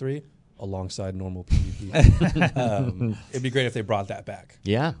Destiny 3 alongside normal PvP, it'd be great if they brought that back.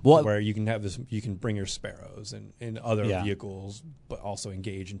 Yeah. Well, Where you can have this, you can bring your sparrows and other Yeah. vehicles, but also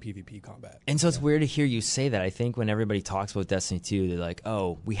engage in PvP combat. and so it's weird to hear you say that. I think when everybody talks about Destiny 2, they're like,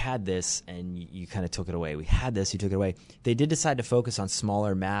 oh, we had this and you kind of took it away. We had this, you took it away. They did decide to focus on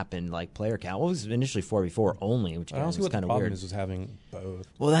smaller map and like player count. Well, it was initially 4v4 only, which I don't was see what the kind of problem weird. is with having both.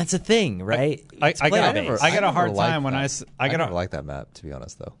 Well, that's a thing, right? I It's get player-based. I get a never hard liked time when that. I get never a like that map, to be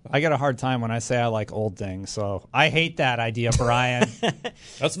honest, though. I get a hard time when I say I like old things. So I hate that idea, Brian.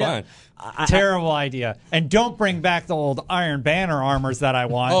 That's fine. Terrible idea. And don't bring back the old Iron Banner armors that I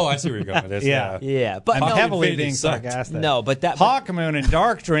want. Oh, I see where you're going with this. Yeah. Yeah, but I'm no, heavily Infinity being sucked. sarcastic. no, but that Hawkmoon and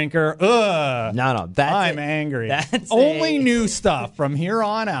Dark Drinker. Ugh. no, that's I'm angry. That's Only a- new stuff from here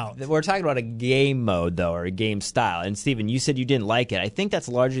on out. We're talking about a game mode, though, or a game style. And, Steven, you said you didn't like it. I think that's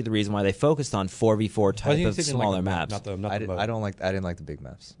largely the reason why they focused on 4v4 I type think of they didn't like smaller the map, maps. not the I mode. didn't like the big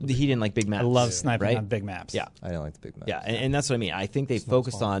maps. He didn't like big maps. I love sniping right? on big maps. Yeah. I didn't like the big maps. Yeah, and that's what I mean. I think they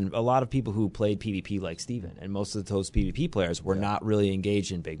focused on a lot of people who played PvP like Steven, and most of those PvP players were not really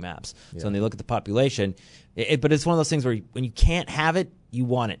engaged in big maps. So when they look at the population, but it's one of those things where when you can't have it, you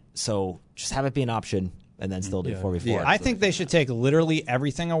want it. So just have it be an option and then still do 4v4. Yeah. I think they should take literally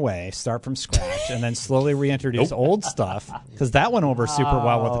everything away, start from scratch, and then slowly reintroduce old stuff because that went over super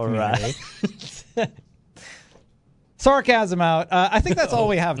well with the community. Sarcasm out. I think that's all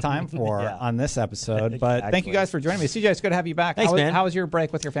we have time for on this episode. But thank you guys for joining me. CJ, it's good to have you back. Thanks, man. How was your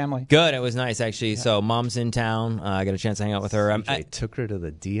break with your family? Good. It was nice, actually. So mom's in town. I got a chance to hang out with her. I took her to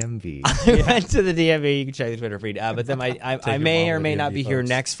the DMV. I went to the DMV. You can check the Twitter feed. But then I your may mom or to may the not DMV, be here folks.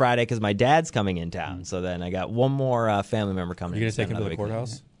 next Friday because my dad's coming in town. So then I got one more family member coming. You're in gonna take him to spend the another week.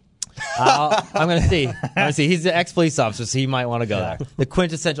 courthouse. I'm gonna see. He's an ex-police officer, so he might want to go there. The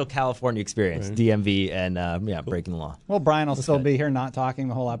quintessential California experience: DMV and breaking the law. Well, Brian will still be here, not talking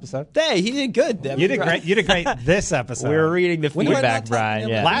the whole episode. Hey, he did good. You did great. You did great this episode. We were reading the When am I feedback, not Brian.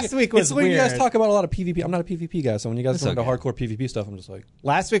 talking Yeah. about- Last week was It's when you guys weird. talk about a lot of PvP. I'm not a PvP guy, so when you guys It's go into okay. hardcore PvP stuff, I'm just like,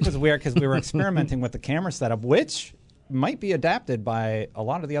 Last week was weird because we were experimenting with the camera setup, which might be adapted by a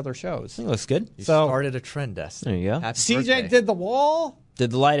lot of the other shows. It looks good. You So- started a trend, Destiny. There you go. Happy CJ birthday. did the wall.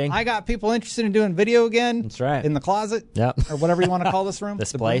 Did the lighting? I got people interested in doing video again. That's right. In the closet. Yep. Or whatever you want to call this room.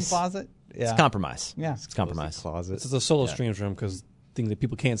 This the broom place. closet. Yeah. It's compromise. Yeah. It's compromise. Closet. this is a solo streams room because thing that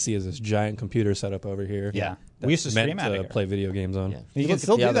people can't see is this giant computer setup over here. Yeah. We used to meant stream out of to here. play video games on. Yeah. You Look can at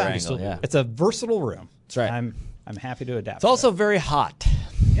still the do other that. angle, yeah. It's a versatile room. That's right. I'm happy to adapt. It's also very hot.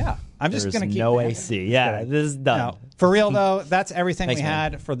 yeah. I'm just There's going to keep no it. AC. Yeah, this is done. No, for real though, that's everything Thanks, we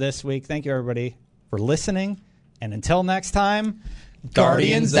man. had for this week. Thank you everybody for listening. And until next time,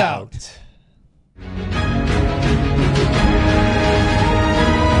 Guardians Guardians out.